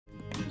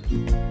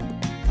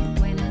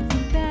When I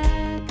think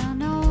back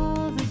on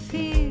all the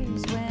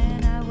fears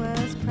when I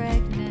was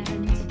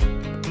pregnant,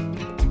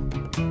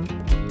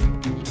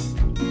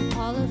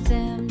 all of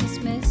them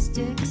dismissed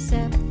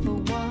except for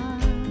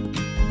one.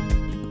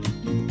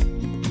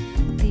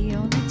 The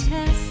only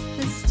test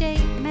the state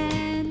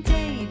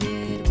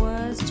mandated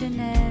was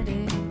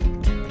genetic.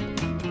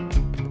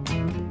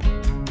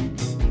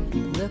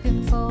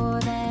 Looking for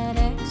that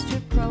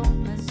extra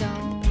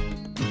chromosome.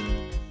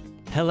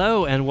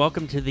 Hello, and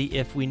welcome to the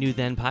If We Knew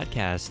Then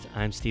podcast.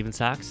 I'm Steven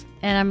Socks.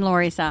 And I'm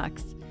Lori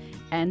Socks.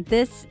 And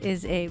this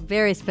is a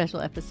very special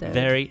episode.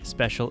 Very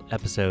special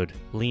episode.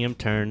 Liam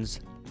turns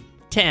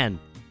 10.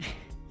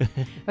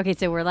 Okay,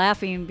 so we're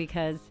laughing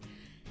because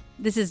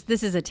this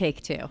is a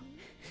take two.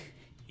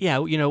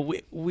 Yeah, you know,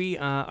 we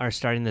are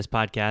starting this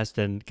podcast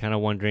and kind of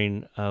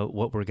wondering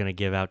what we're going to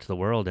give out to the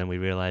world, and we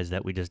realized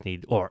that we just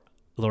need, or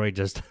Lori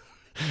just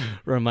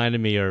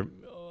reminded me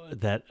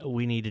that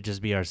we need to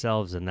just be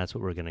ourselves, and that's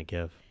what we're going to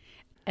give.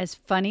 As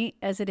funny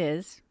as it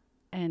is,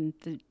 and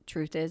the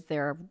truth is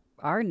there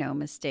are no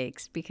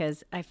mistakes,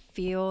 because I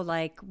feel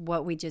like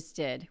what we just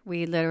did,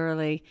 we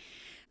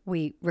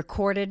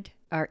recorded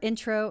our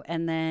intro,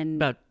 and then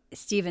About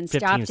Steven 15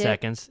 stopped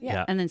seconds. it. Yeah.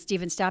 Yeah. And then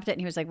Steven stopped it, and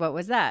he was like, "What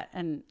was that?"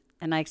 And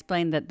I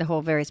explained that the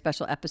whole very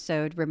special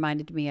episode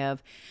reminded me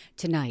of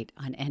tonight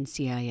on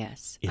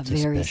NCIS. It's a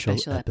very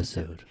special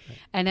episode.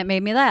 And it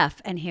made me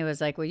laugh. And he was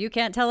like, "Well, you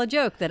can't tell a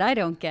joke that I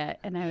don't get."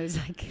 And I was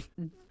like,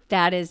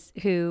 that is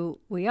who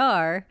we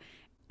are.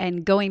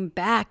 And going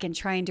back and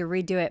trying to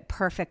redo it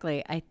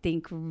perfectly, I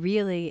think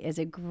really is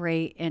a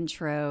great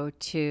intro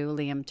to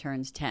Liam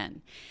Turns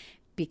 10.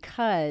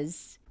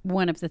 Because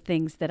one of the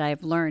things that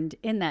I've learned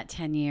in that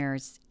 10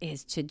 years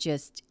is to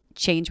just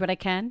change what I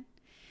can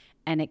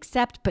and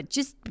accept, but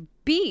just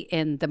be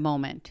in the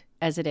moment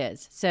as it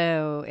is.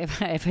 So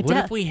What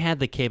if we had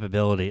the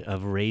capability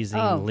of raising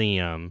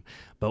Liam,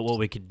 but what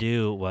we could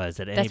do was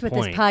at any That's what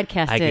point, this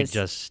podcast I is. could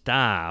just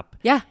stop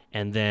Yeah.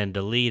 and then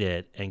delete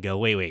it and go,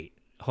 wait,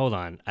 hold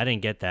on, I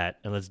didn't get that,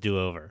 and let's do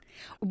over.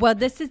 Well,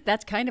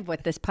 that's kind of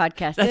what this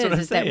podcast That's is. what I'm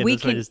Is that saying. we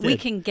That's what I can just we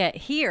did. can get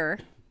here,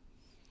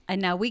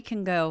 and now we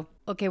can go.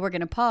 Okay, we're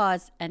going to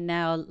pause, and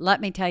now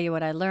let me tell you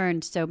what I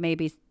learned. So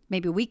maybe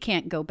we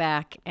can't go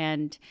back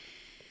and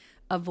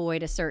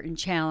avoid a certain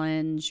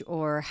challenge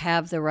or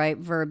have the right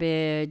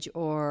verbiage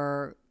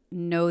or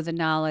know the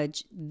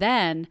knowledge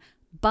then,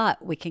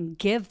 but we can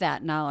give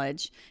that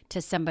knowledge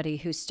to somebody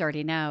who's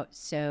starting out,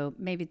 so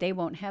maybe they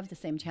won't have the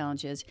same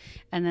challenges,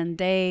 and then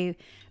they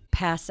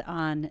pass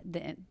on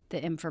the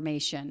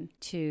information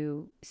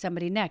to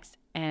somebody next.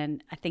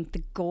 And I think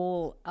the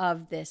goal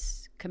of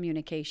this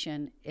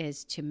communication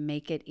is to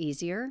make it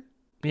easier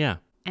Yeah.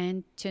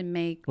 and to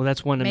make Well,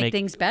 that's one to make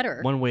things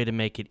better. One way to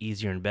make it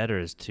easier and better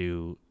is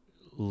to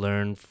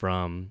learn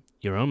from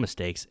your own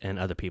mistakes and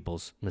other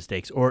people's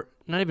mistakes, or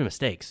not even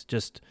mistakes,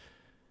 just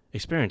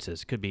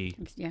experiences. Could be,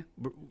 Yeah.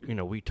 you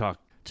know, we talk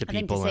to I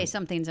think people. to say and-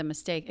 something's a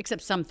mistake,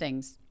 except some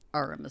things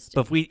are a mistake.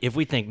 But if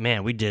we think,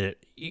 man, we did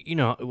it, you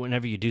know,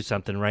 whenever you do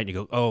something right, you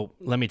go, oh,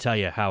 let me tell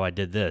you how I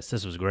did this.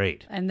 This was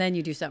great. And then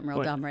you do something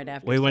real dumb right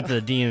after. We went to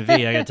the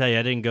DMV. I got to tell you,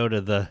 I didn't go to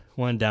the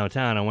one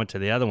downtown. I went to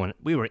the other one.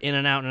 We were in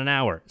and out in an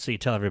hour. So you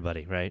tell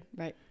everybody, right?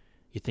 Right.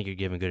 You think you're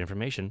giving good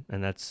information,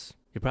 and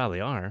you probably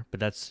are, but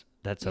that's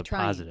a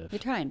positive. You're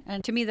trying.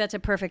 And to me, that's a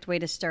perfect way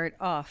to start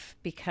off,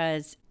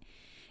 because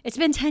it's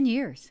been 10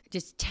 years.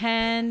 Just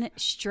 10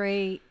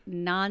 straight,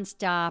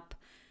 nonstop,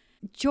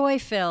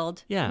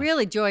 joy-filled. Yeah.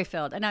 Really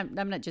joy-filled. And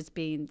I'm not just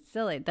being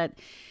silly. And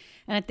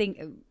I think,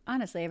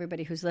 honestly,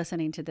 everybody who's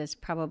listening to this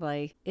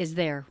probably is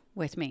there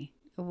with me.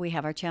 We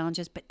have our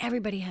challenges, but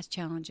everybody has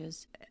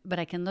challenges. But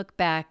I can look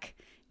back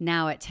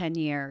now at 10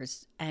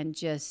 years and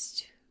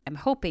I'm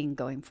hoping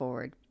going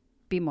forward,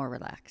 be more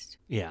relaxed.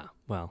 Yeah,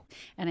 well.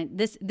 And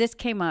this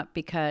came up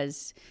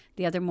because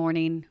the other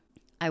morning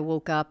I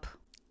woke up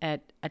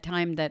at a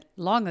time that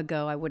long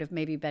ago I would have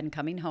maybe been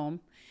coming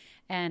home,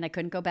 and I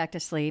couldn't go back to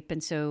sleep.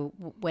 And so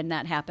when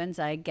that happens,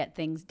 I get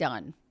things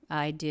done.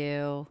 I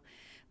do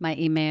my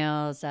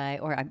emails,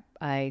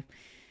 I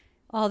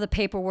all the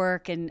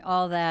paperwork and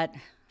all that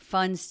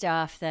fun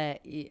stuff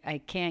that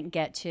I can't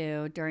get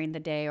to during the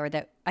day, or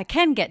that I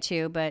can get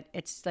to, but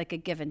it's like a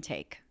give and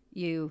take.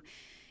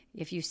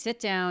 If you sit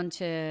down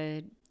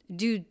to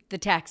do the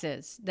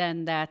taxes,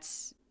 then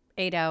that's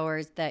 8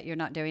 hours that you're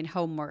not doing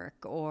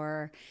homework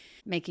or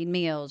making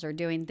meals or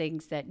doing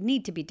things that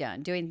need to be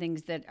done, doing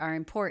things that are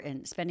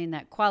important, spending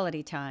that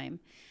quality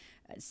time.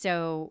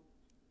 So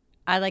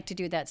I like to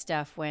do that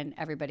stuff when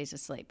everybody's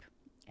asleep.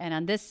 And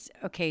on this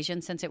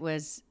occasion, since it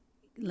was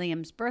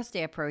Liam's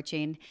birthday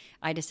approaching,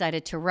 I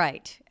decided to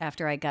write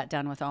after I got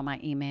done with all my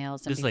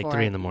emails. This is like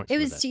 3 in the morning. It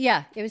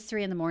was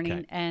 3 in the morning.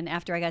 Okay. And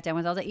after I got done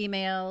with all the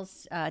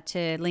emails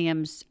to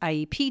Liam's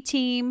IEP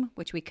team,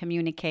 which we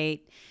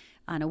communicate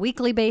on a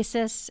weekly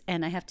basis.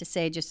 And I have to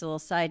say, just a little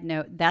side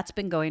note, that's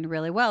been going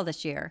really well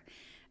this year.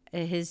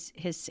 His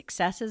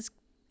successes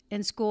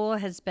in school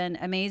has been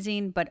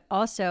amazing, but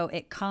also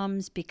it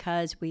comes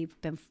because we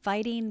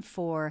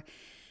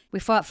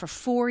fought for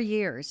 4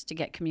 years to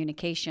get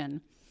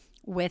communication.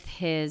 with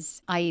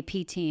his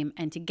IEP team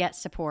and to get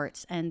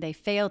supports, and they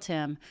failed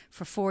him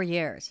for 4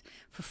 years.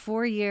 For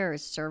 4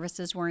 years,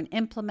 services weren't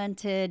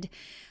implemented.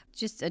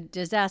 Just a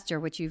disaster,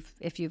 which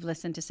if you've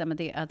listened to some of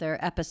the other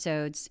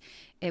episodes,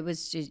 it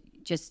was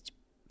just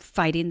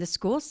fighting the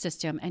school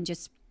system and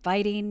just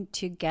fighting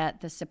to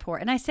get the support.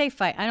 And I say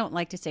fight, I don't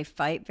like to say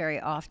fight very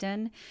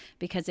often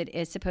because it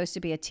is supposed to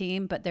be a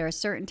team, but there are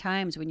certain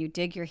times when you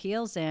dig your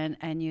heels in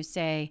and you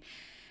say,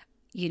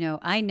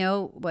 I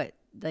know what,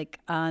 like,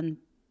 on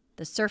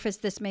the surface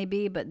this may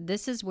be, but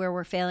this is where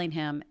we're failing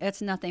him.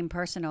 It's nothing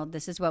personal.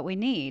 This is what we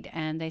need.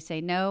 And they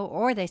say no,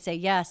 or they say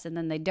yes, and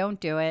then they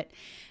don't do it.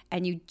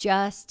 And you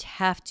just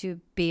have to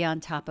be on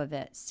top of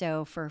it.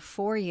 So for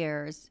 4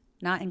 years,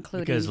 not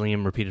including... Because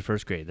Liam repeated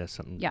first grade. That's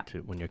something Yeah. to,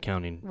 when you're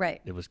counting. Right.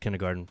 It was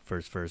kindergarten,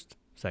 first,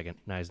 second,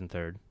 Nice and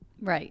third.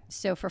 Right.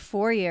 So for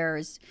 4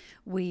 years,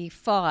 we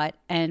fought.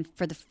 And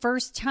for the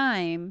first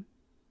time,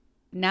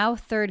 now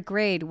third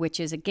grade, which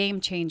is a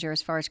game changer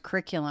as far as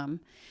curriculum,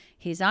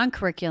 he's on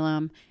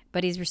curriculum,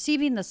 but he's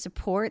receiving the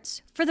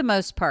supports for the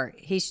most part.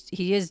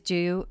 He is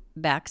due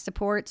back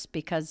supports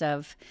because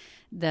of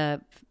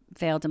the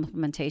failed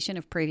implementation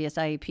of previous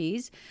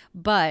IEPs,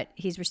 but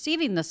he's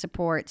receiving the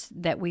supports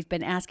that we've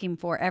been asking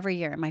for every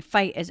year. My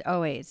fight is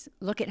always,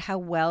 look at how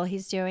well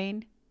he's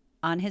doing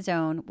on his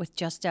own with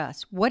just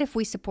us. What if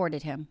we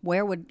supported him?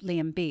 Where would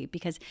Liam be?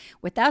 Because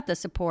without the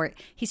support,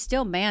 he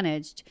still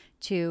managed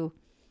to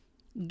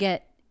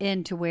get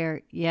into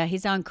where,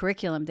 he's on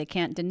curriculum. They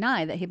can't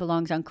deny that he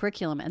belongs on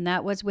curriculum, and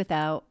that was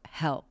without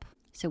help.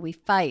 So we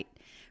fight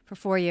for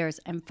 4 years,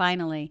 and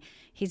finally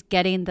he's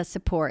getting the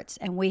supports,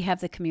 and we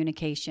have the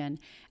communication.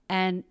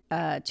 And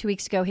 2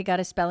 weeks ago, he got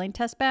a spelling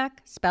test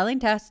back. Spelling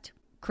test,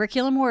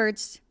 curriculum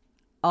words,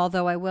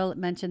 although I will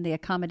mention the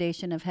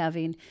accommodation of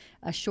having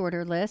a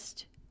shorter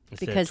list.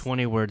 Instead of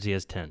 20 words, he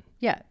has 10.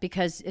 Yeah,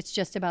 because it's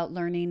just about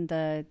learning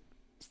the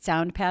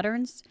sound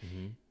patterns.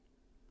 Mm-hmm.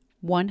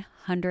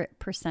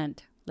 100%,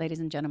 ladies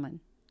and gentlemen.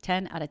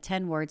 10 out of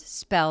 10 words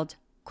spelled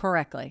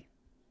correctly.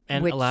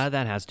 And a lot of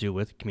that has to do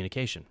with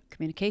communication.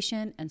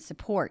 Communication and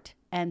support.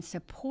 And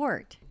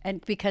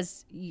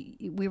because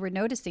we were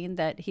noticing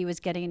that he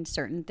was getting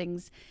certain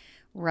things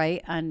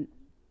right on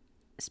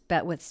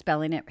with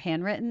spelling it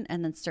handwritten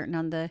and then certain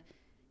on the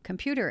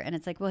computer. And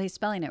it's like, well, he's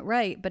spelling it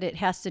right, but it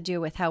has to do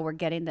with how we're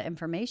getting the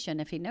information,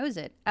 if he knows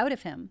it, out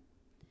of him.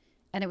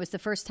 And it was the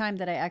first time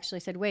that I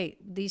actually said, wait,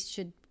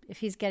 if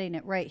he's getting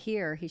it right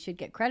here, he should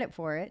get credit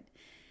for it.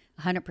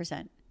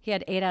 100%. He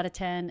had 8 out of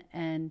 10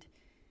 and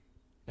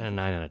a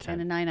 9 out of 10.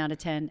 And a 9 out of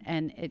 10.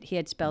 And he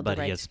had spelled it right.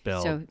 But he had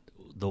spelled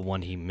the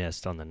one he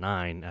missed on the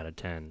 9 out of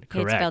 10 correct. He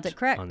had spelled it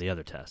correct on the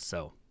other test.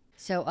 So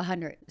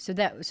 100. So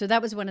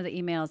that was one of the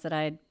emails that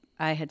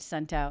I had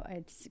sent out.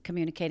 It's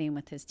communicating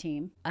with his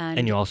team.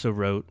 And you also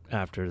wrote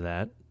after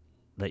that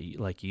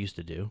like you used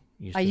to do.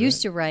 I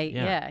used to write,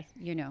 yeah.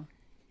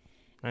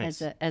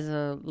 Nice. As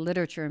a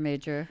literature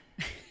major.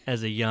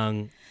 As a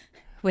young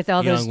with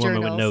all those woman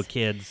journals. with no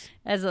kids.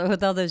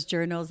 With all those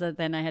journals that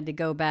then I had to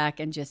go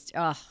back and just,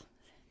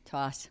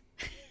 toss.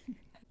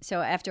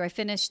 So after I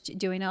finished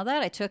doing all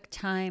that, I took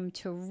time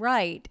to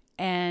write.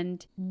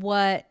 And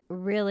what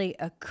really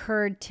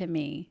occurred to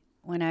me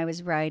when I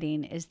was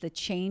writing is the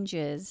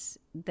changes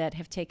that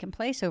have taken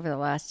place over the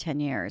last 10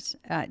 years.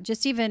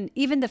 Just even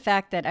the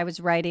fact that I was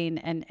writing,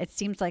 and it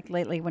seems like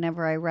lately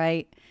whenever I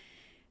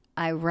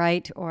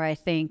write or I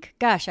think,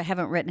 gosh, I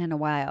haven't written in a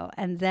while.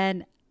 And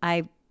then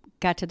I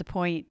got to the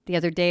point the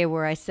other day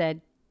where I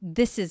said,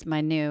 this is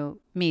my new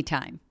me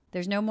time.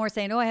 There's no more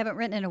saying, I haven't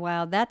written in a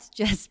while. That's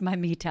just my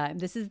me time.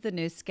 This is the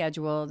new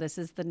schedule. This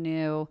is the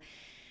new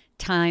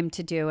time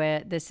to do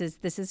it. This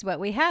is what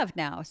we have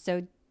now.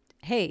 So,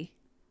 hey,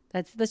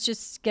 let's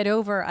just get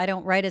over. I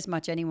don't write as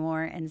much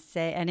anymore and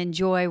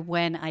enjoy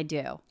when I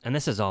do. And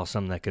this is all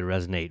something that could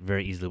resonate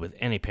very easily with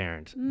any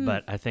parent.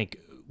 But I think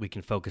we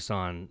can focus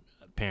on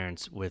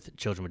parents with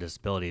children with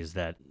disabilities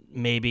that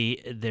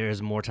maybe there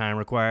is more time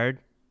required.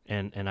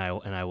 And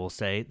I will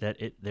say that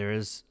there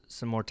is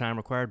some more time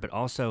required, but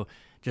also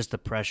just the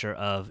pressure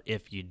of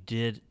if you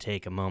did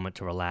take a moment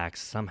to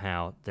relax,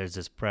 somehow there's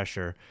this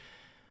pressure.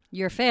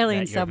 You're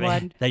failing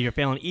someone. That you're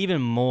failing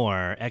even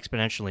more,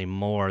 exponentially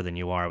more than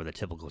you are with a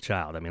typical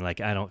child. I mean, like,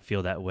 I don't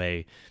feel that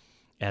way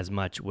as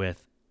much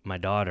with my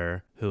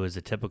daughter, who is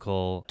a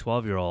typical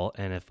 12-year-old,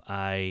 and if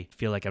I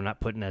feel like I'm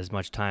not putting as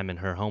much time in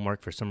her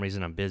homework for some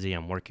reason, I'm busy,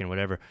 I'm working,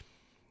 whatever,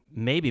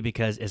 maybe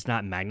because it's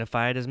not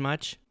magnified as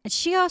much. And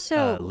she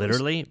also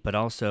literally, but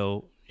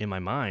also in my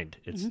mind,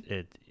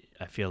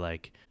 I feel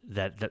like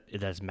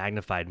that's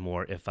magnified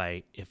more if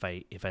I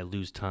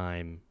lose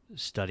time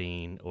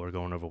studying or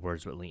going over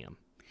words with Liam.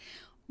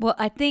 Well,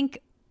 I think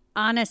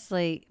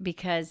honestly,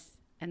 because,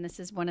 and this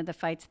is one of the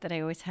fights that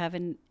I always have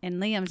in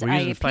Liam's We're IEP.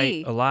 using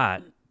fight a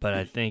lot. But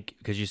I think,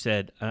 because you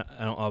said, I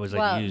don't always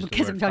like to use the word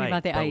because I'm talking fight,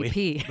 about the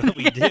IEP. But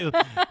we do.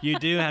 You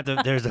do have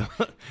to,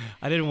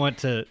 I didn't want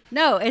to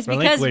it's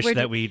because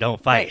that we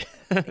don't fight.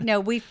 Right. No,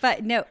 we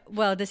fight. No,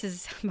 well,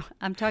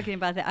 I'm talking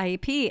about the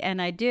IEP,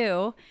 and I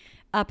do.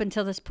 up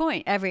until this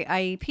point, every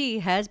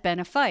IEP has been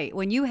a fight.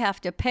 When you have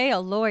to pay a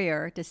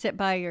lawyer to sit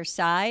by your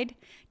side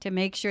to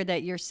make sure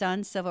that your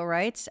son's civil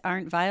rights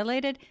aren't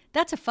violated,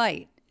 that's a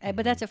fight.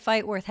 But that's a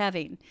fight worth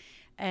having.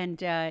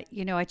 And,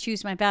 I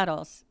choose my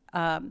battles.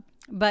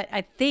 But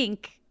I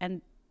think,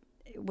 and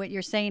what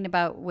you're saying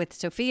about with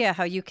Sophia,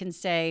 how you can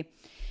say,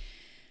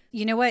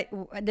 you know what,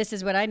 this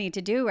is what I need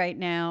to do right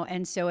now.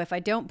 And so if I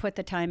don't put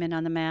the time in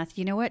on the math,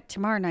 you know what,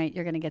 tomorrow night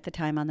you're going to get the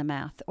time on the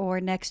math,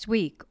 or next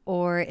week.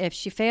 Or if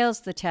she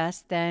fails the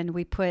test, then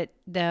we put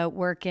the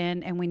work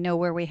in and we know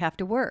where we have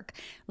to work.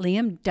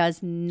 Liam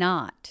does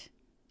not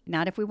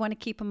if we want to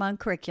keep him on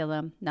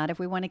curriculum, not if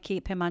we want to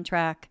keep him on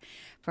track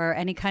for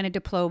any kind of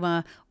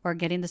diploma or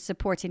getting the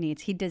supports he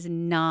needs. He does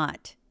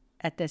not,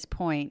 at this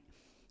point,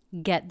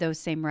 get those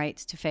same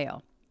rights to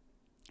fail.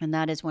 And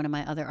that is one of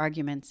my other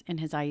arguments in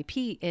his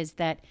IEP, is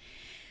that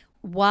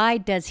why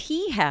does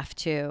he have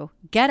to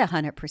get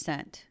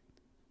 100%?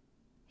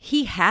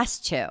 He has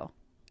to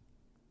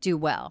do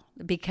well,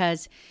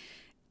 because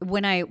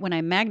when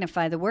I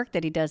magnify the work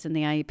that he does in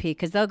the IEP,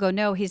 because they'll go,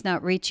 no, he's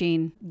not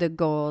reaching the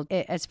goal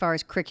as far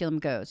as curriculum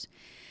goes.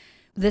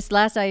 This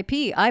last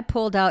IEP, I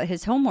pulled out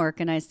his homework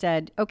and I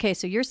said, okay,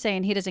 so you're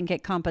saying he doesn't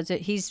get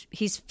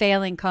he's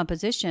failing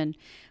composition,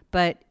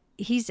 but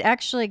he's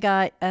actually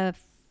got a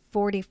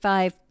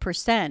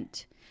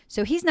 45%.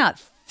 So he's not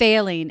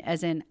failing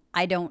as in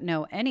I don't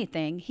know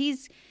anything.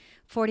 He's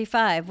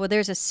 45. Well,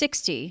 there's a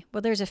 60.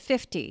 Well, there's a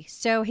 50.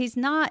 So he's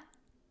not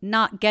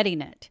getting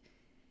it.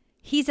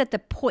 He's at the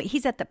point,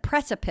 he's at the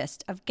precipice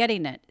of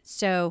getting it.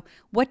 So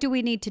what do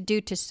we need to do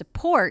to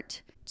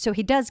support so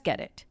he does get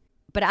it?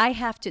 But I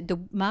have to, the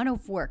amount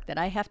of work that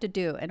I have to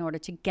do in order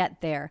to get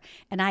there,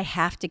 and I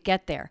have to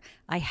get there.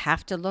 I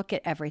have to look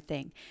at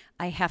everything.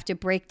 I have to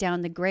break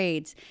down the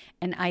grades,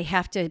 and I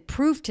have to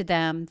prove to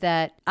them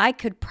that I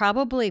could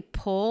probably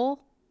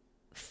pull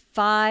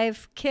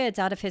 5 kids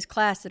out of his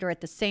class that are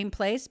at the same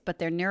place, but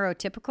they're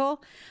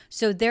neurotypical.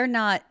 So they're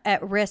not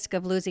at risk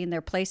of losing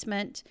their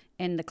placement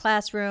in the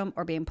classroom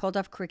or being pulled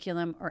off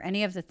curriculum or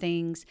any of the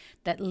things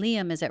that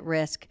Liam is at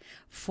risk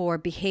for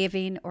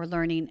behaving or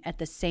learning at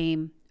the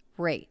same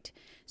rate.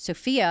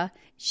 Sophia,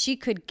 she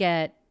could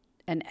get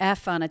an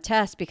F on a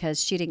test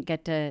because she didn't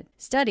get to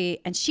study,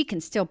 and she can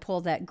still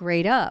pull that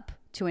grade up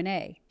to an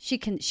A.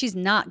 She's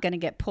not going to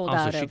get pulled out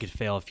of. Also, she could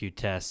fail a few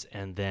tests,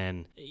 and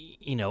then,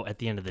 at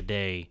the end of the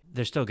day,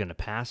 they're still going to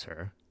pass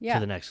her to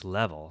the next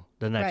level,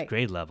 the next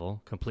grade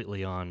level,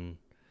 completely on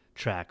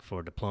track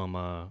for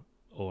diploma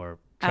or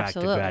track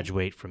to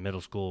graduate from middle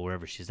school,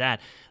 wherever she's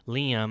at.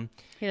 Liam,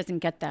 he doesn't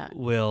get that.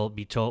 Will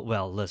be told,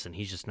 well, listen,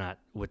 he's just not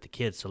with the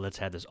kids, so let's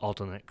have this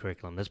alternate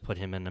curriculum. Let's put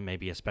him in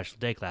maybe a special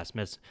day class.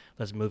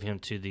 Let's move him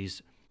to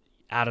these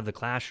out of the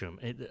classroom.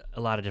 A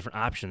lot of different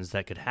options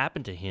that could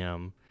happen to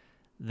him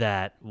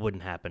that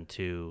wouldn't happen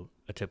to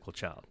a typical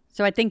child.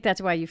 So I think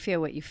that's why you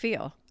feel what you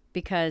feel,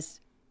 because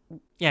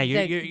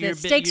the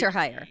stakes are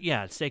higher.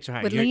 Yeah, stakes are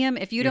higher. With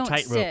Liam, if you don't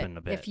sit,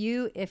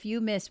 if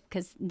you miss,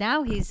 because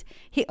now he.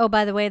 Oh,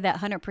 by the way, that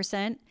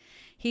 100%,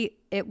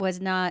 it was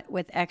not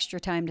with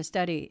extra time to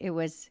study. It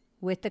was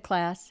with the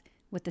class,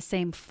 with the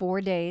same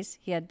 4 days.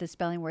 He had the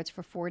spelling words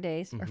for 4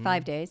 days or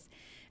 5 days,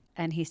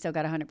 and he still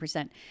got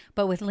 100%.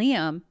 But with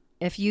Liam,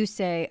 if you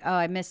say, "Oh,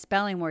 I missed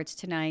spelling words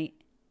tonight,"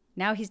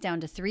 now he's down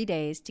to 3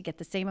 days to get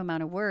the same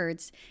amount of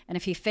words. And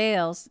if he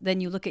fails, then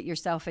you look at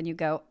yourself and you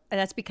go,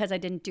 that's because I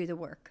didn't do the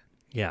work.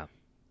 Yeah.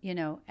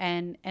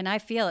 And I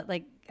feel it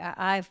like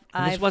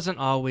this wasn't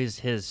always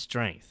his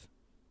strength.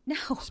 No.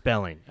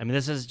 Spelling. I mean,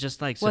 this is just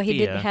like Well, Sophia. he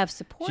didn't have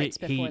supports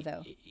before,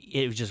 though.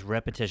 It was just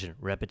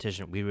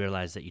repetition. We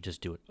realized that you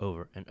just do it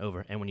over and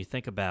over. And when you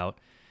think about,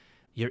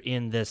 you're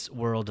in this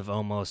world of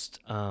almost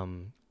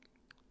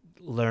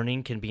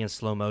learning can be in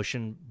slow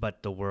motion,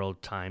 but the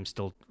world time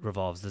still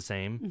revolves the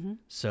same. Mm-hmm.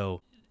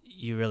 So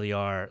you really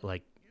are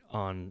like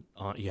on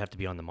you have to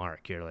be on the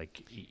mark. You're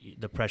like,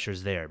 the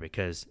pressure's there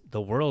because the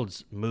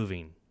world's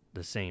moving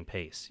the same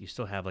pace. You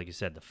still have, like you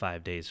said, the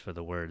 5 days for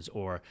the words,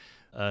 or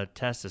a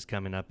test is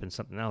coming up and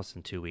something else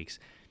in 2 weeks.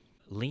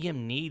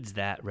 Liam needs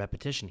that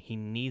repetition. He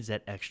needs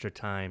that extra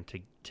time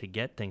to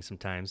get things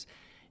sometimes.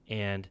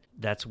 And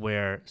that's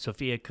where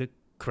Sophia could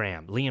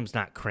cram. Liam's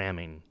not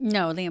cramming.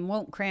 No, Liam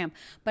won't cram.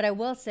 But I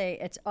will say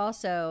it's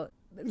also,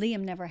 Liam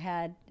never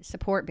had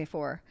support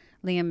before.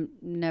 Liam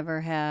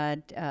never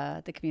had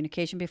the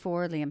communication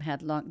before. Liam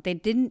had they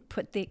didn't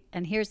put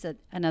and here's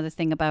another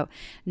thing about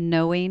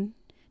knowing,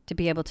 to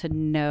be able to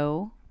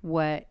know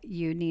what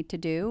you need to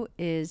do,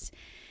 is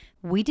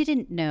we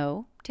didn't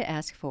know to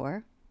ask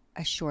for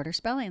a shorter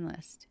spelling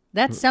list.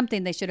 That's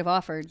something they should have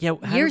offered years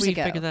ago. How did we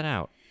figure that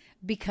out?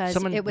 Because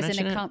Someone it was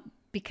mentioned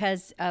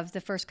because of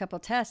the first couple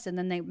tests, and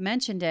then they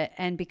mentioned it,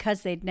 and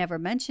because they'd never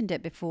mentioned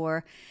it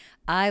before,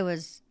 I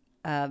was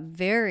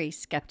very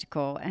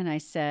skeptical, and I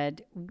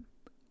said,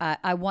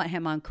 I want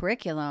him on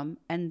curriculum.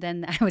 And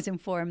then I was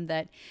informed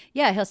that,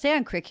 he'll stay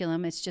on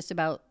curriculum. It's just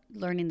about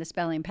learning the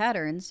spelling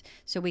patterns,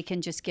 so we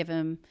can just give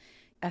him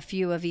a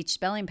few of each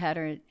spelling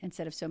pattern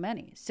instead of so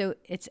many. So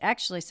it's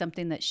actually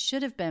something that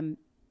should have been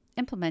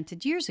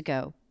implemented years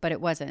ago, but it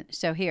wasn't.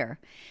 So here,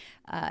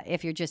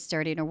 if you're just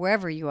starting or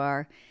wherever you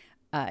are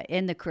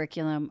in the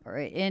curriculum or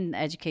in the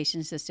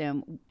education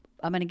system,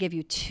 I'm going to give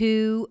you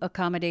 2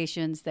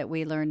 accommodations that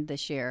we learned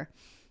this year.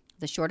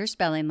 The shorter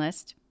spelling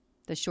list,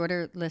 the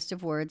shorter list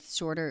of words,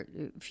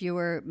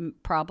 fewer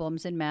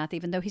problems in math,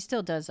 even though he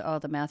still does all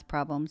the math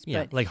problems.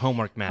 Yeah, but like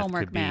homework math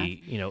homework could math.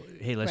 be,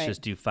 hey, let's Right.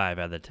 just do 5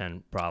 out of the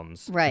 10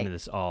 problems. Right. And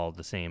it's all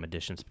the same: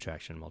 addition,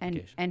 subtraction,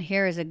 multiplication. And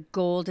here is a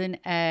golden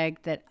egg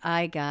that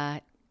I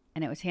got,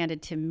 and it was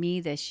handed to me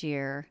this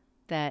year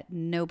that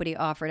nobody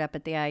offered up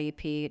at the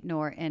IEP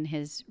nor in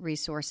his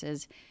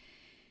resources.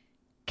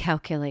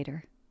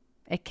 Calculator.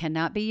 It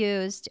cannot be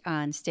used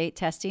on state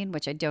testing,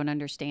 which I don't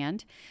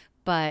understand,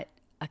 but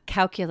a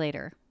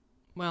calculator.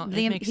 Well,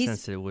 Liam, it makes he's-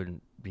 sense that it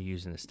wouldn't be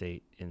used in the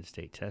state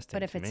testing.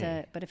 But if to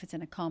it's me.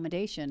 an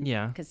accommodation,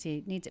 Yeah. because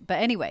he needs it. But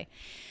anyway,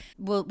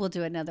 we'll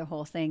do another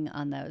whole thing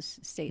on those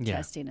state Yeah.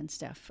 testing and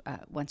stuff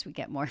once we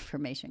get more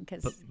information.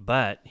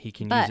 But he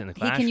can use it in the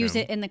classroom. he can use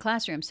it in the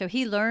classroom. So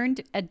he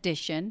learned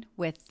addition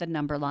with the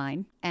number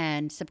line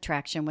and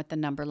subtraction with the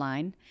number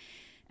line,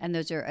 and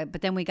those are.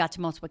 But then we got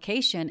to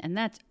multiplication, and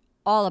that's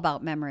all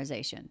about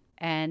memorization,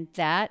 and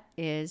that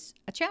is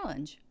a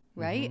challenge,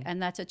 right? Mm-hmm.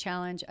 And that's a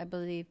challenge, I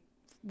believe,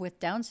 with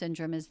Down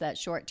syndrome, is that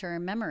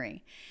short-term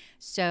memory.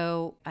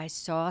 So I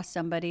saw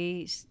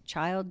somebody's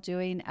child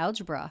doing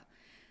algebra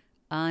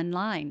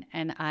online,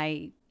 and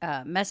I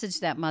messaged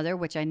that mother,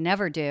 which I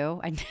never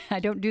do. I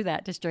don't do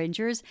that to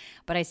strangers,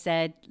 but I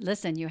said,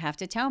 listen, you have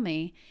to tell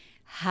me,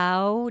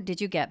 how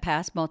did you get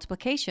past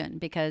multiplication?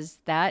 Because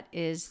that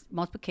is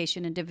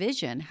multiplication and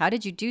division. How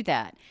did you do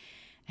that?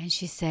 And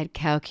she said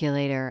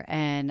calculator,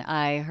 and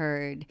I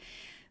heard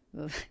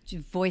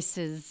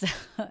voices.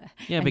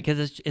 Yeah, because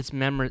it's just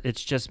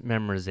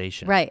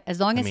memorization. Right. As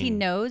long as he mean,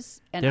 knows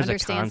and There's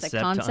understands a the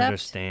concept concept. to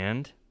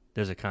understand.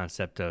 There's a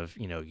concept of,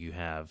 you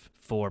have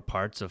 4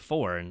 parts of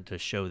 4, and to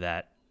show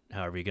that,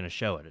 however you're going to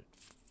show it,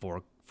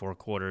 4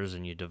 quarters,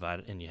 and you divide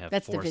it, and you have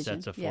That's 4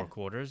 division, sets of 4 yeah.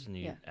 quarters, and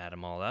you Yeah. add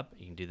them all up.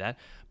 You can do that.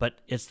 But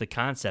it's the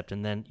concept,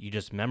 and then you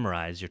just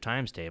memorize your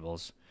times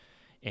tables,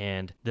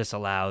 and this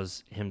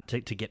allows him to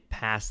get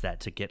past that,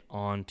 to get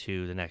on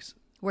to the next.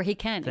 Where he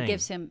can. thing.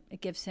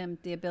 It gives him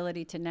the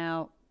ability to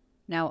now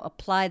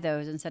apply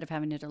those instead of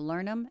having to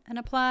learn them and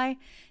apply.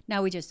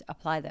 Now we just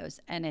apply those,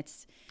 and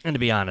it's And to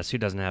be honest, who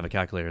doesn't have a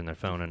calculator in their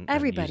phone and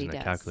everybody using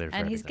does. a calculator for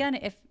And he's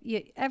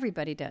everything?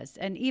 everybody does.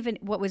 And even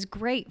what was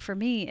great for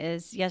me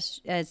is,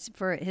 yes, as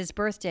for his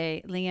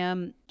birthday,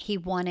 Liam, he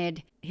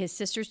wanted his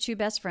sister's 2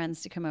 best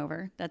friends to come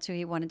over. That's who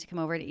he wanted to come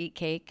over to eat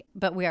cake.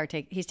 But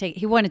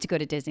he wanted to go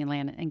to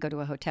Disneyland and go to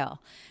a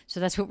hotel. So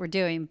that's what we're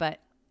doing. But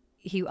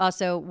he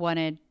also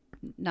wanted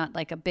not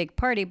like a big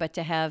party, but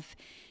to have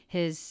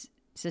his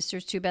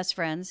sister's 2 best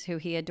friends, who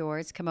he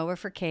adores, come over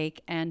for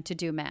cake and to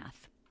do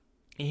math.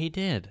 He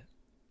did.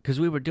 Because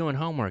we were doing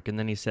homework, and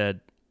then he said,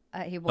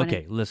 He wanted,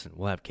 okay, listen,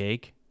 we'll have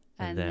cake,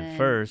 and then then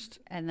first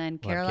and then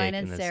we'll have Caroline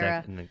cake, and then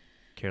Sarah and then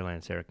Caroline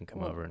and Sarah can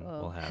come over, and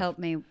we'll have help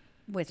me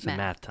with some math.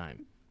 math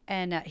time.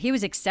 And he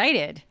was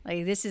excited.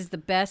 Like, this is the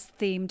best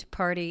themed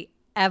party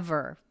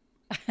ever.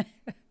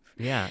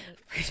 Yeah.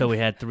 So we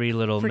had 3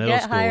 little middle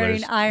Forget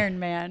hiring schoolers Iron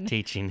Man.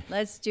 teaching.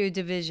 Let's do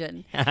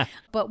division.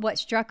 But what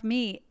struck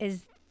me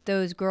is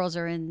those girls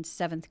are in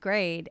 7th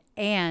grade,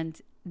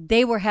 and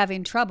they were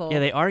having trouble. Yeah,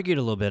 they argued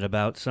a little bit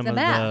about some The of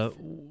math.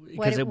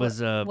 because it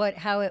was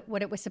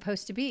what it was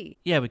supposed to be.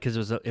 yeah, because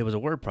it was a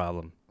word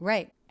problem.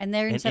 Right. And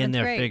they're in And 7th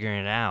they're grade. figuring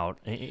it out.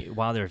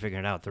 While they were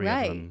figuring it out, 3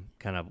 Right. of them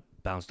kind of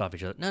bounced off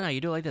each other. No, you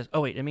do it like this.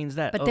 Oh wait, it means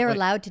that. But Oh, they're wait.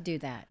 allowed to do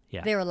that.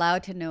 Yeah. They're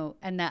allowed to know.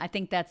 And I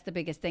think that's the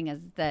biggest thing,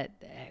 is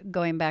that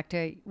going back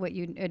to what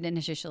you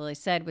initially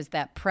said, was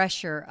that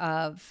pressure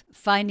of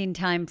finding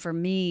time for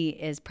me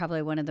is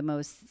probably one of the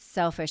most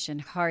selfish and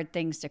hard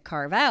things to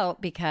carve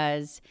out,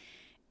 because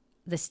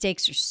the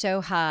stakes are so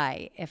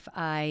high if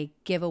I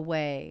give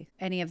away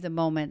any of the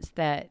moments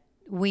that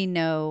we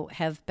know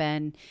have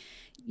been,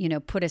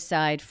 put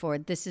aside for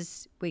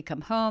we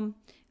come home,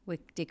 we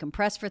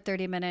decompress for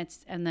 30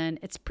 minutes, and then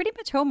it's pretty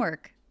much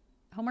homework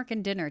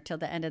and dinner till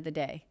the end of the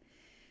day.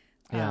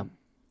 Yeah.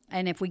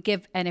 And if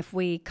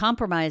we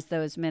compromise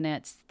those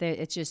minutes,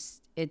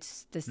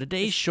 it's this. The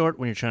day's short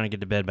when you're trying to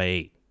get to bed by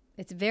 8.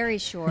 It's very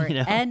short, You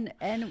know? and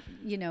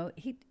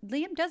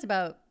Liam does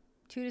about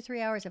 2 to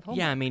 3 hours of homework.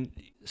 Yeah, I mean,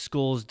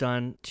 school's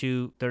done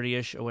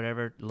 2:30ish or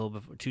whatever, a little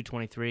before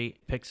 2:23.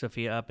 Pick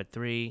Sophia up at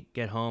 3.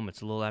 Get home.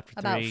 It's a little after 3.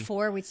 About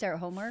 4, we start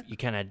homework. You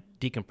kind of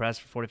decompress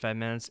for 45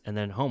 minutes, and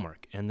then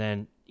homework, and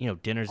then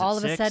dinner's All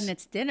at of 6. a sudden,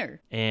 it's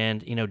dinner.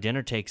 And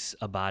dinner takes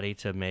a body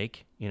to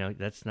make.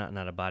 That's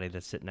not a body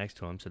that's sitting next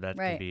to him, so that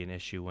Right. could be an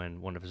issue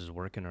when one of us is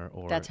working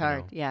or That's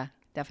hard. Yeah,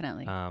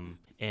 definitely.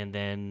 And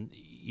then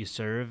you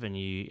serve and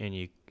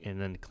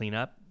then clean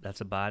up. That's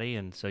a body,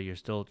 and so you're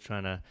still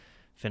trying to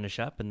finish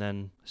up and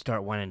then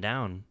start winding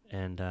down,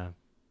 and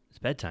it's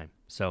bedtime.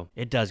 So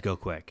it does go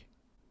quick.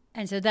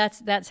 And so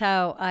that's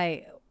how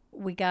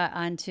we got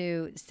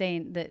onto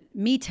saying that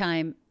me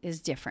time is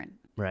different.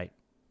 Right.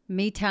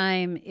 Me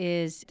time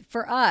is,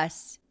 for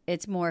us,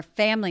 it's more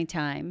family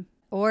time.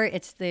 Or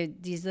it's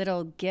these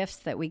little gifts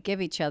that we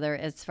give each other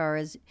as far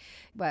as,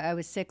 well, I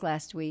was sick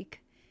last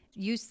week.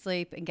 You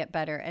sleep and get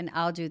better, and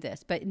I'll do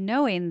this. But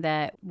knowing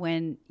that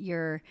when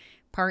your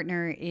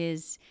partner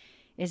is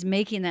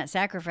making that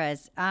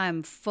sacrifice,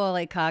 I'm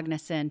fully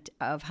cognizant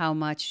of how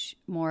much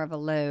more of a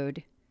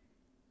load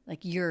like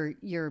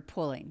you're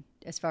pulling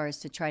as far as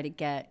to try to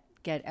get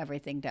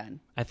everything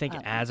done. I think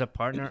as a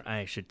partner,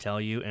 I should tell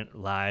you and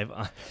live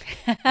on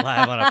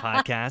a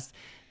podcast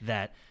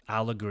that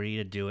I'll agree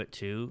to do it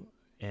too,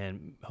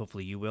 and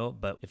hopefully you will.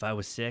 But if I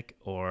was sick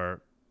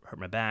or hurt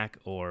my back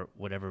or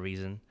whatever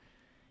reason,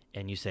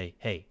 and you say,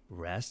 hey,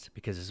 rest,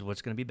 because this is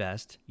what's going to be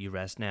best. You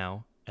rest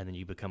now, and then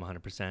you become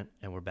 100%,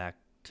 and we're back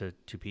to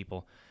two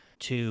people.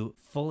 To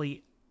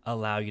fully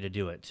allow you to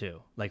do it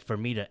too. Like for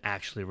me to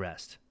actually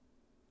rest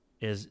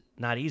is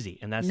not easy,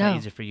 and that's not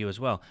easy for you as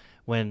well.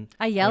 When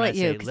I yell at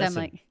you because I'm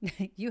like,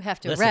 you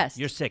have to listen, rest.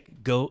 You're sick.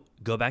 Go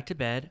back to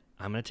bed.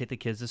 I'm going to take the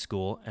kids to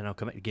school, and I'll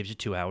come back. It gives you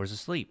 2 hours of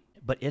sleep.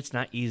 But it's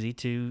not easy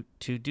to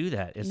do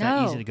that. It's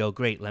not easy to go,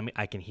 great,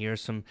 I can hear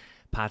some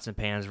pots and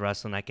pans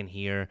rustling. I can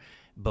hear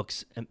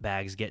books and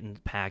bags getting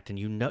packed, and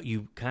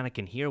you kind of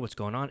can hear what's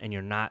going on, and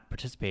you're not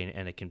participating,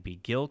 and it can be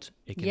guilt.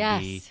 It can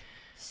be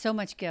so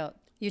much guilt.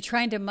 You're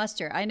trying to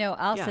muster. I know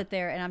I'll sit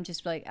there and I'm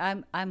just like,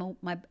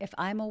 if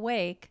I'm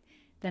awake,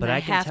 then I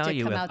have to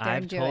come out there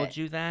and do it. But I can tell you, if I've told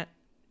you that,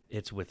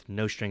 it's with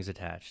no strings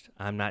attached.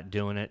 I'm not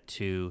doing it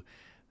to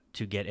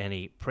get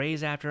any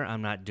praise after.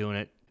 I'm not doing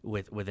it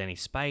with any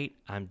spite.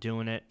 I'm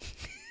doing it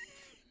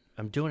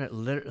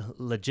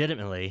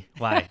legitimately.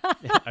 Why?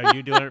 Are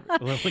you doing it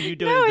when you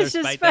do it? It's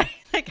just spite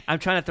like, I'm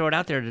trying to throw it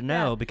out there to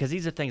know because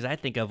these are things I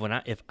think of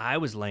if I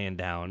was laying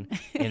down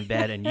in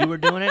bed and you were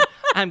doing it.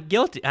 I'm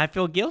guilty. I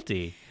feel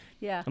guilty.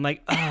 Yeah. I'm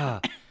like,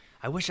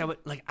 I wish I would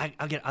like.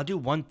 I'll do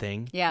one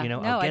thing. Yeah.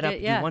 I'll get up,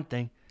 do one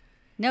thing.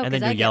 No, and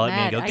then you yell at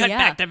me and go, get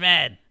back to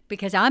bed.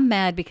 Because I'm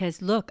mad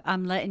because look,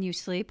 I'm letting you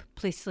sleep.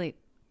 Please sleep.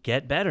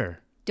 Get better.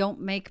 Don't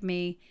make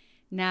me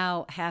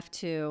now have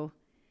to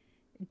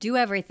do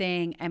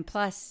everything, and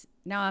plus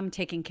now I'm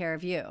taking care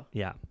of you.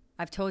 Yeah.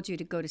 I've told you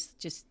to go to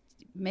just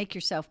make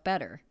yourself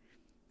better,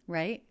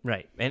 right?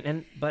 Right.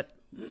 But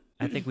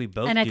I think we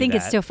both and I think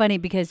it's still funny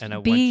because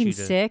being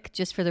sick,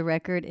 just for the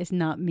record, is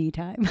not me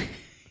time.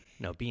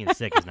 No, being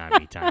sick is not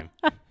me time.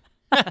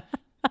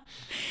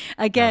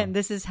 Again,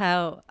 this is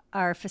how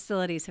our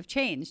facilities have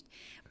changed.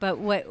 But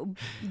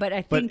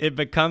I think But it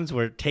becomes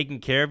where taking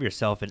care of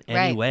yourself in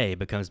any way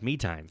becomes me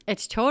time.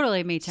 It's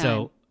totally me time.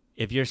 So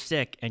if you're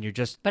sick and you're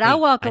just I'll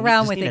walk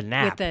around with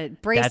a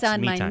brace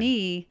on my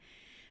knee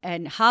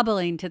and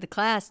hobbling to the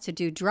class to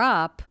do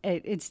drop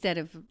instead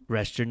of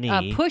rest your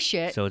knee. Push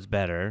it. So it's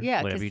better.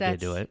 Yeah, whatever you did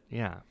do it.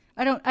 Yeah.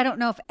 I don't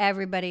know if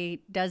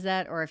everybody does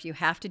that or if you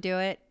have to do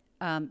it.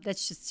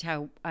 That's just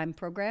how I'm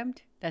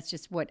programmed. That's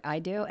just what I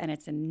do, and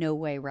it's in no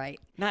way right.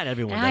 Not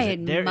everyone does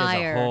it.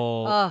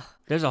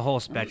 There's a whole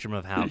spectrum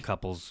of how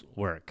couples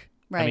work.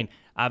 Right. I mean,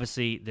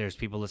 obviously, there's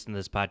people listening to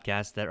this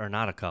podcast that are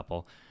not a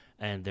couple,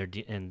 and they're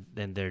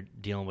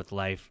dealing with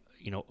life,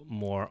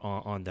 more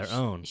on their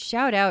own.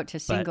 Shout out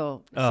to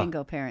single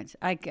parents.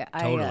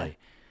 Totally.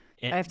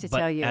 I have to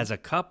tell you, as a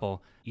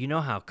couple, you know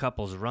how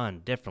couples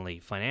run differently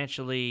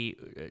financially,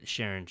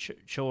 sharing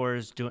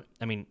chores, doing.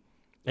 I mean.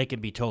 It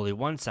can be totally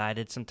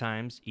one-sided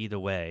sometimes, either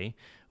way,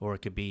 or it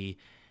could be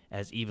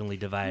as evenly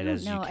divided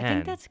as you can. I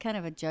think that's kind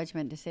of a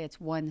judgment to say it's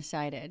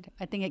one-sided.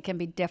 I think it can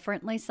be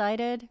differently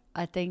sided.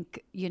 I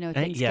think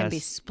things can be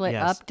split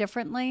up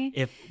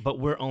differently. But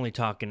we're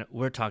talking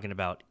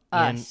about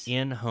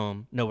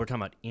in-home. No, we're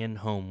talking about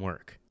in-home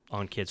work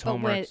on kids'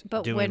 homework.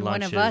 But doing when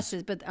lunches, one of us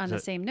is, the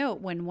same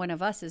note, when one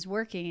of us is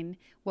working,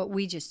 what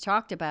we just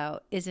talked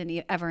about isn't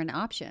ever an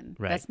option.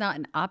 Right. That's not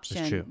an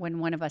option when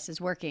one of us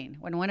is working.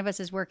 When one of us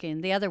is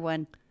working, the other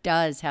one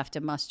does have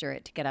to muster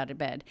it to get out of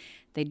bed.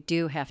 They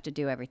do have to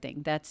do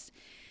everything.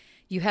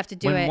 You have to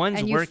do it,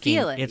 and you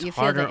feel it. It's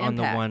harder on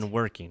the one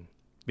working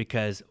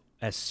because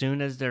as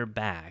soon as they're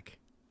back,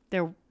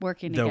 they're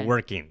working.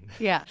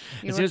 Yeah.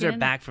 As soon as they're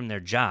back from their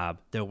job,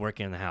 they're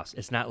working in the house.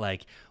 It's not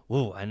like,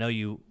 whoa, I know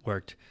you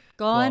worked.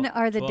 Gone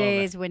are the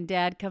days when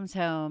Dad comes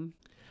home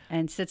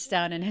and sits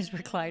down in his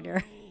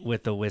recliner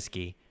with the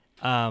whiskey.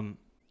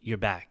 You're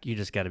back. You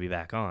just got to be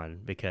back on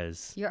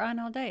because you're on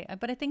all day.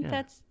 But I think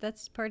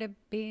that's part of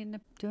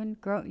doing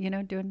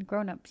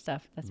grown-up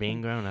stuff. That's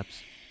being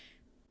grown-ups.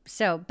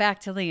 So back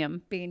to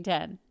Liam being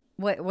 10.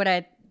 What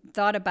I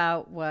thought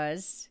about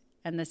was,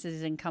 and this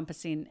is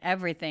encompassing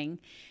everything,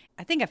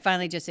 I think I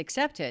finally just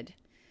accepted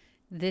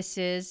this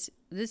is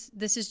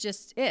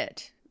just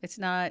it. It's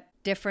not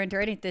different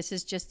or anything. This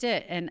is just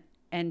it.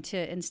 And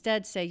to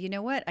instead say, you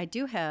know what? I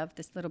do have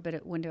this little bit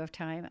of window of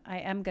time. I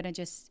am going to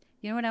just,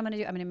 you know what I'm going to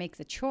do? I'm going to make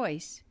the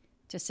choice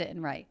to sit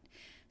and write.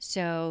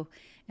 So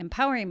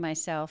empowering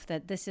myself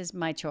that this is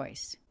my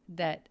choice,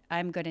 that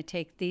I'm going to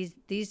take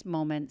these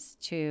moments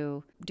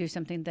to do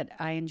something that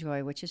I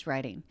enjoy, which is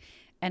writing.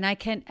 And I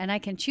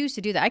can choose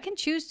to do that. I can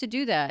choose to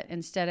do that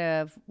instead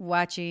of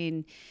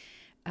watching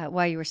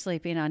while you were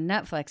sleeping on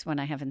Netflix when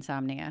I have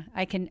insomnia.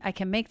 I can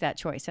make that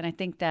choice, and I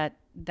think that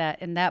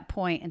in that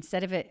point,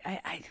 instead of it,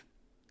 I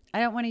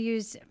don't want to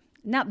use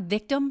not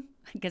victim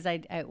because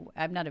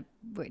I'm not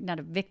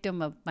a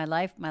victim of my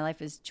life. My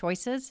life is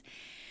choices.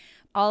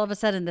 All of a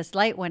sudden, this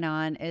light went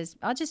on. Is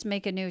I'll just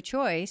make a new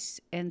choice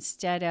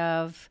instead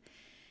of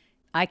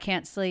I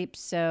can't sleep,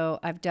 so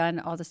I've done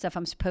all the stuff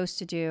I'm supposed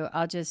to do.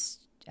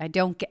 I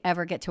don't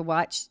ever get to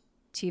watch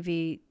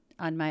TV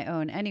on my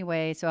own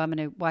anyway, so I'm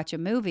going to watch a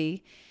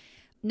movie.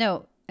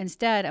 No,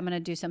 instead I'm going to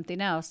do something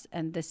else,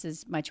 and this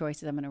is my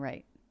choices I'm going to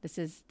write. This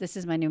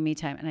is my new me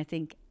time. And I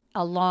think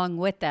along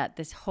with that,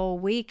 this whole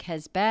week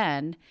has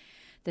been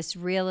this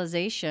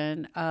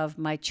realization of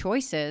my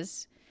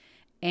choices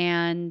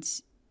and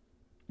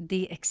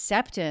the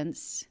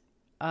acceptance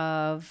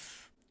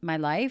of my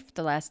life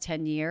the last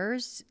 10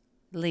 years.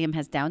 Liam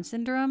has Down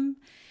syndrome.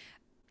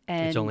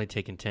 And It's only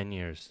taken 10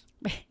 years.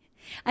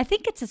 I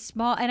think it's a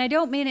small, and I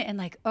don't mean it in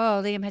like,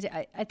 oh, Liam has,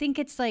 I think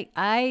it's like,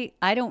 I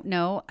don't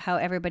know how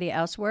everybody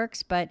else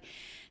works, but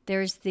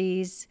there's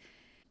these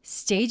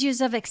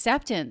stages of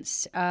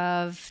acceptance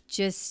of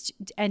just,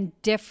 and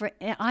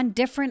on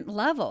different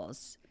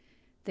levels.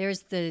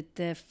 There's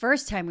the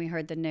first time we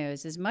heard the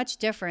news is much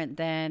different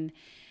than,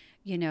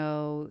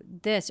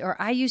 this. Or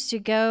I used to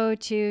go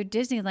to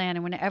Disneyland,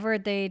 and whenever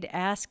they'd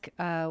ask,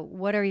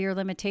 what are your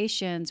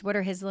limitations? What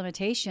are his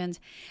limitations?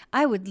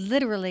 I would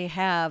literally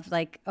have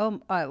like,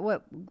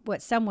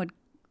 what some would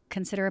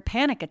consider a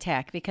panic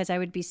attack, because I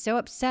would be so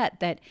upset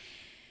that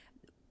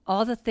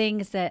all the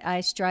things that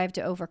I strive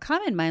to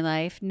overcome in my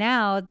life.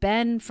 Now,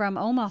 Ben from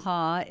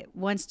Omaha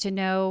wants to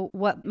know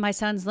what my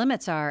son's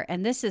limits are.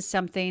 And this is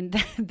something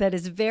that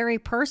is very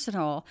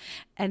personal.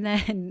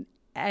 And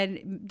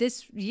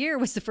this year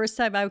was the first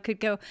time I could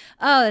go,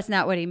 oh, that's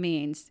not what he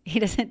means. He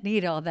doesn't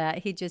need all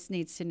that. He just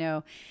needs to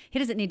know, he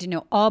doesn't need to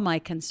know all my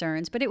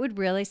concerns, but it would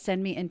really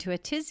send me into a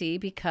tizzy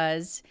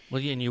because... Well,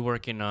 yeah, and you're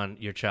working on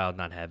your child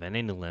not having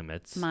any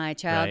limits. My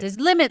child right? is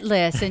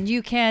limitless, and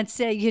you can't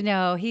say,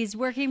 he's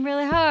working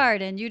really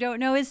hard and you don't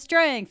know his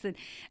strengths. And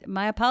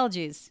my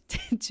apologies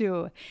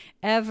to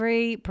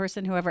every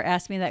person who ever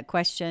asked me that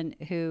question,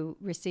 who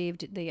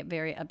received the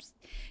very,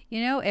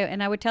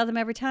 and I would tell them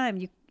every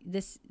time,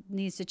 this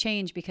needs to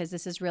change because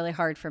this is really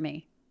hard for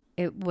me.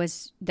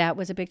 That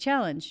was a big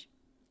challenge.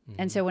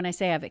 Mm-hmm. And so when I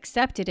say I've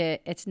accepted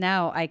it, it's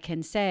now I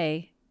can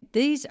say,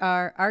 these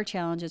are our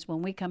challenges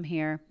when we come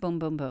here, boom,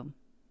 boom, boom.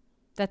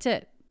 That's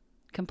it.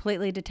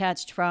 Completely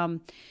detached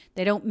from,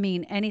 they don't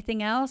mean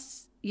anything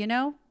else,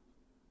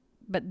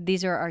 but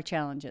these are our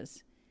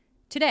challenges.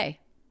 Today,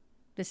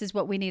 this is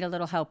what we need a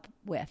little help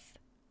with.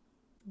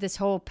 This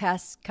whole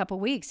past couple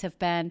weeks have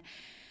been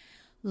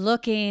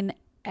looking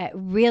at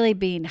really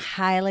being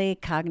highly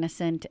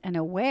cognizant and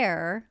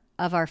aware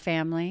of our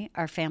family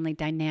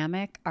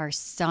dynamic, our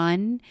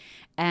son,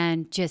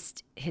 and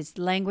just his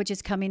language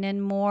is coming in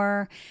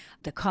more,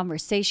 the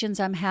conversations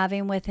I'm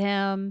having with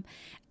him,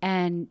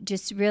 and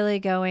just really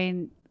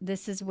going,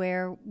 this is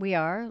where we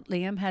are.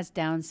 Liam has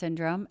Down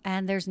syndrome,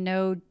 and there's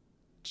no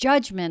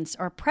judgments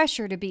or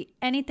pressure to be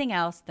anything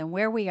else than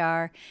where we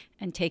are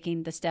and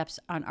taking the steps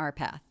on our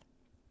path.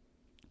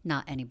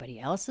 Not anybody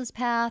else's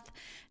path,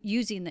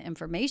 using the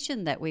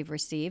information that we've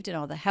received and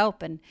all the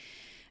help and,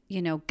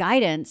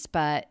 guidance.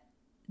 But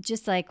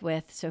just like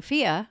with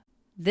Sophia,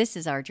 this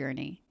is our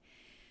journey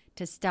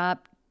to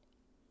stop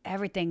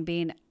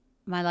everything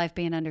my life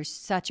being under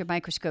such a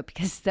microscope,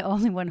 because the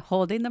only one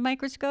holding the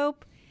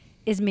microscope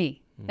is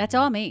me. Mm-hmm. That's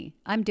all me.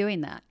 I'm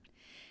doing that.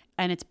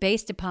 And it's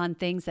based upon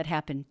things that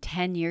happened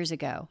 10 years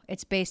ago.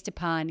 It's based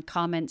upon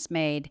comments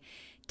made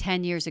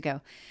 10 years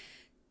ago.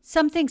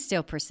 Some things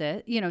still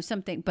persist,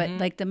 but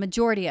like the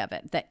majority of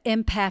it, the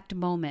impact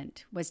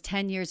moment was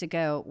 10 years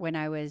ago when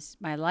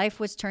my life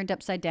was turned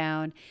upside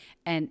down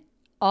and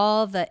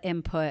all the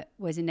input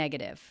was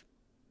negative.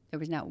 There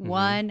was not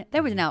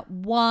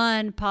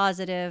one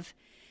positive.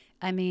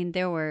 I mean,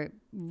 there were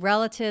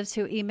relatives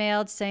who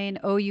emailed saying,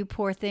 oh, you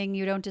poor thing,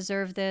 you don't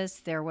deserve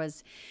this. There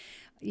was,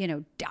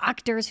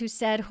 doctors who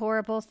said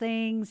horrible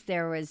things.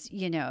 There was,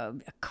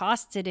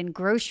 accosted in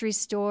grocery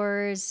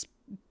stores,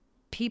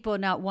 people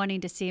not wanting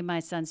to see my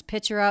son's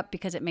picture up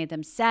because it made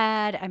them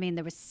sad. I mean,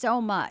 there was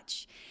so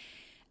much.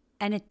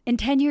 And in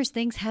 10 years,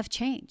 things have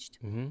changed.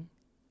 Mm-hmm.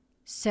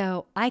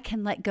 So I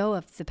can let go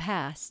of the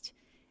past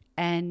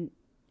and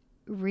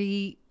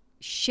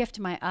shift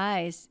my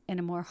eyes in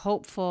a more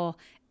hopeful,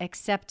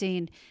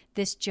 accepting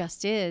this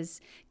just is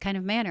kind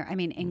of manner. I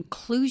mean,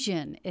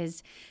 inclusion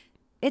it's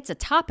a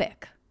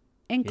topic.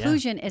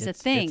 Inclusion is a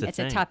thing. It's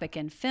a topic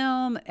in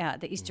film.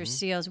 The Easter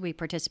Seals, we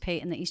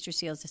participate in the Easter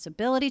Seals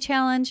Disability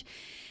Challenge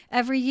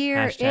every year.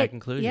 Hashtag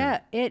inclusion. Yeah,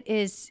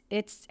 it's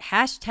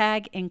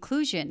hashtag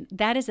inclusion.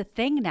 That is a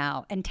thing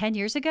now. And 10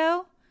 years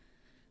ago,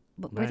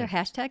 were there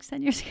hashtags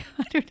 10 years ago?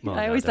 I don't know.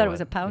 Well, I always thought it was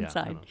a pound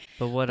sign.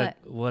 But what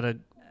a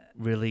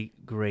really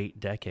great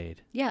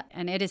decade. Yeah,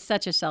 and it is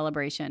such a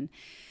celebration.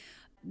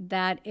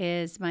 That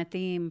is my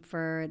theme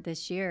for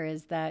this year,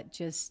 is that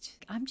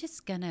I'm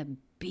just going to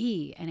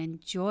be and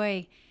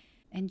enjoy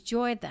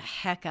enjoy the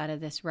heck out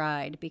of this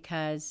ride,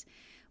 because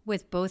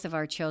with both of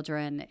our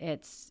children,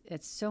 it's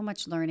so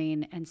much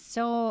learning and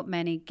so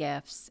many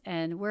gifts.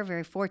 And we're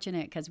very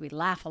fortunate because we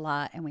laugh a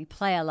lot and we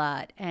play a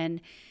lot.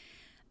 And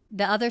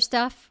the other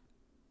stuff,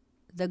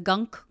 the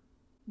gunk,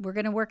 we're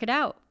going to work it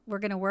out. We're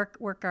going to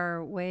work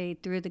our way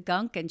through the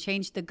gunk and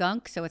change the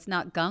gunk so it's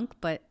not gunk,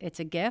 but it's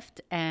a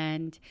gift.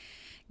 And,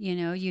 you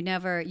know, you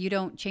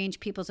don't change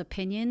people's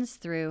opinions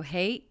through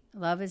hate.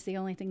 Love is the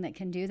only thing that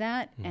can do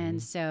that. Mm-hmm.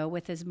 And so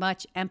with as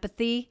much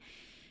empathy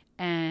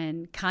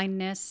and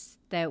kindness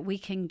that we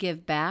can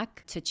give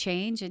back to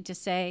change and to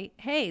say,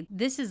 hey,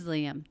 this is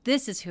Liam.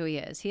 This is who he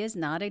is. He is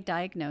not a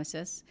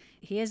diagnosis.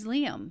 He is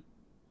Liam.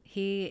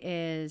 He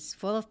is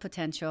full of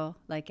potential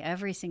like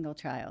every single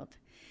child.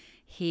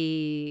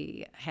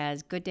 He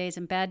has good days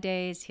and bad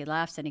days. He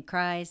laughs and he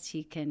cries.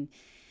 He can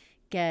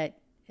get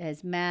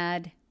as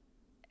mad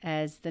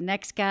as the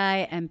next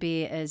guy and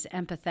be as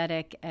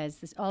empathetic as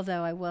this.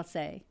 Although I will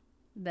say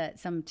that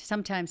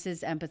sometimes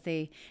his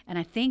empathy, and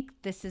I think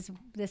this is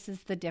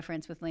the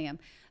difference with Liam.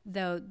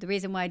 Though the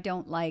reason why I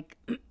don't like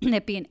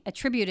it being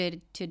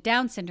attributed to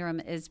Down syndrome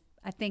is,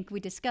 I think we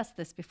discussed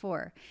this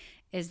before,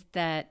 is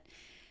that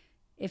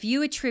if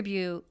you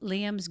attribute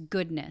Liam's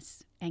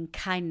goodness and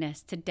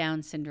kindness to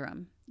Down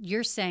syndrome,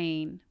 you're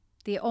saying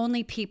the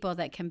only people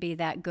that can be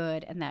that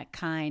good and that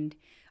kind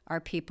are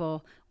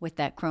people with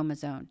that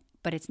chromosome.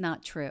 But it's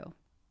not true.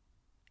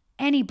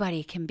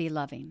 Anybody can be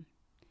loving.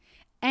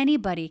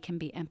 Anybody can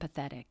be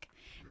empathetic.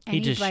 He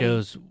just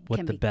shows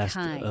what the best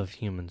kind of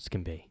humans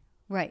can be.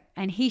 Right.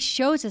 And he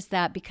shows us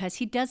that because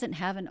he doesn't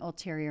have an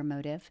ulterior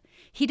motive.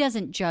 He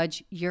doesn't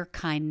judge your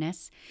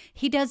kindness.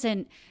 He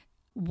doesn't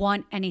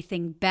want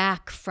anything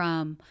back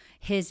from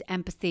his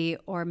empathy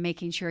or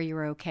making sure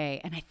you're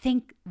okay. And I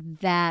think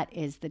that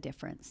is the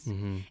difference.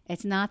 Mm-hmm.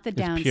 It's not the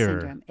Down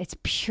syndrome. It's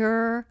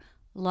pure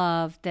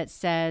love that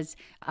says,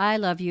 I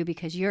love you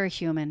because you're a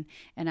human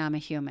and I'm a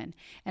human.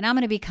 And I'm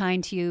going to be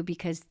kind to you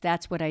because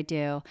that's what I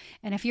do.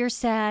 And if you're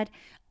sad,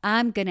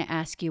 I'm going to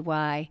ask you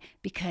why,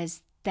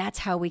 because that's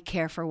how we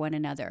care for one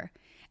another.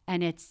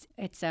 And it's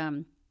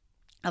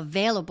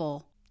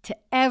available to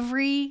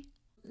every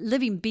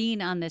living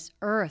being on this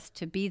earth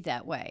to be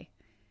that way.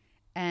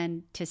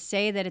 And to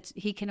say that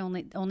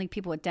only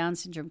people with Down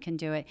syndrome can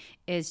do it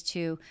is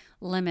to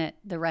limit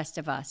the rest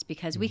of us,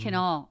 because we can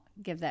all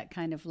give that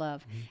kind of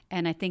love. Mm-hmm.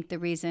 And I think the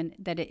reason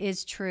that it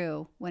is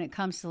true when it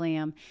comes to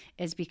Liam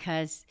is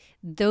because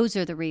those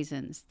are the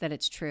reasons that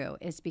it's true,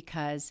 is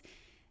because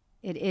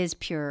it is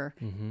pure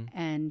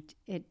and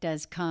it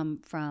does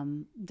come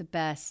from the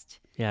best.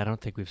 Yeah, I don't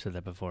think we've said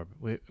that before.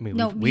 We've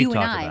you and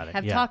I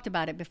have talked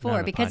about it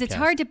before, because it's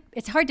hard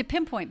to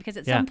pinpoint, because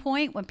at some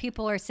point when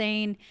people are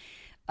saying,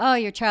 oh,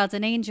 your child's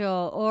an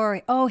angel,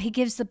 or, oh, he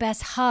gives the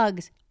best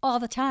hugs all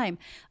the time.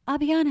 I'll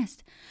be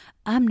honest,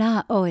 I'm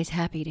not always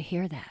happy to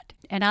hear that.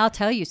 And I'll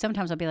tell you,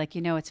 sometimes I'll be like,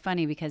 it's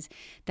funny because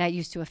that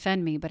used to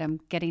offend me, but I'm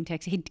getting to,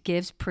 he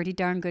gives pretty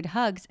darn good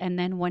hugs. And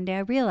then one day I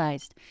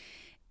realized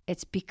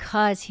it's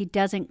because he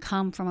doesn't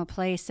come from a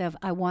place of,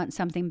 I want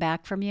something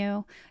back from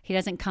you. He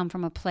doesn't come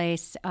from a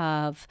place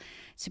of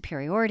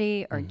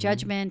superiority or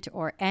judgment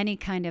or any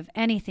kind of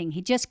anything.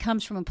 He just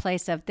comes from a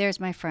place of, there's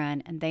my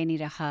friend and they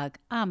need a hug.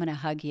 I'm going to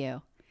hug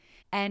you.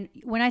 And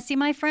when I see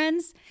my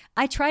friends,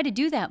 I try to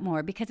do that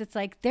more, because it's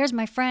like, there's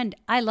my friend.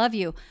 I love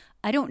you.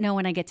 I don't know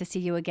when I get to see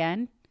you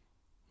again.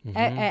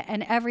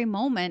 And every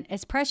moment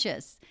is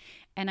precious.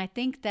 And I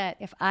think that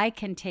if I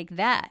can take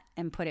that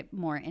and put it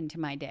more into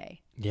my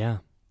day. Yeah.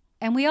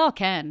 And we all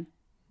can.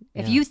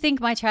 If you think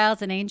my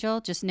child's an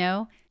angel, just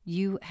know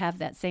you have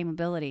that same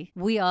ability.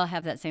 We all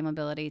have that same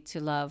ability to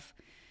love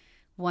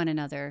one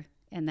another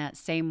in that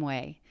same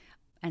way.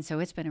 And so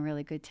it's been a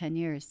really good 10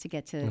 years to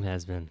get to. It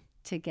has been.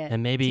 To get,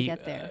 and maybe to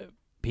get there.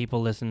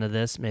 People listen to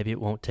this, maybe it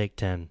won't take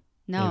 10.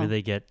 No. Maybe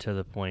they get to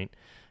the point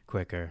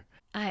quicker.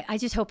 I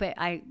just hope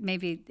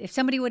maybe if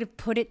somebody would have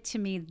put it to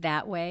me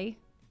that way,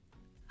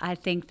 I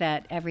think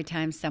that every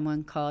time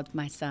someone called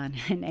my son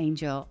an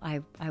angel,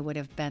 I would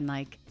have been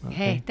like,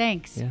 hey,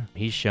 thanks. Yeah.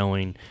 He's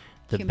showing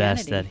the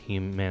best that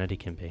humanity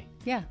can be.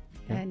 Yeah.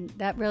 And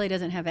that really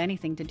doesn't have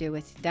anything to do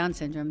with Down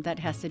syndrome. That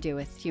has to do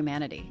with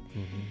humanity.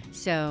 Mm-hmm.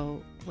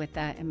 So with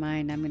that in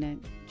mind, I'm going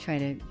to try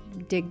to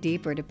dig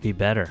deeper to be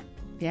better.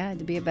 Yeah,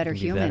 to be a better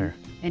human. Better.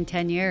 In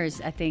 10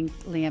 years, I think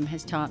Liam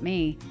has taught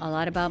me a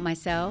lot about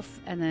myself,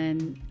 and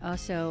then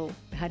also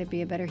how to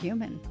be a better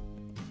human.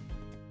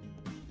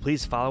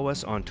 Please follow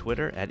us on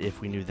Twitter at If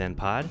We Knew Then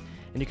Pod,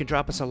 and you can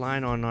drop us a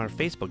line on our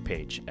Facebook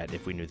page at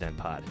If We Knew Then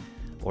Pod,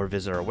 or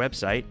visit our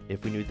website,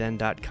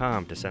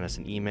 ifweknewthen.com, to send us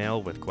an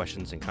email with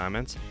questions and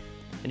comments.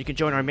 And you can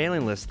join our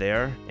mailing list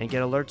there and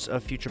get alerts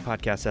of future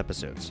podcast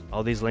episodes.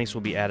 All these links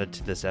will be added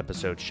to this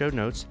episode's show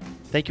notes.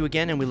 Thank you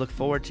again, and we look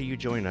forward to you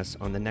joining us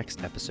on the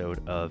next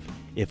episode of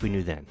If We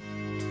Knew Then.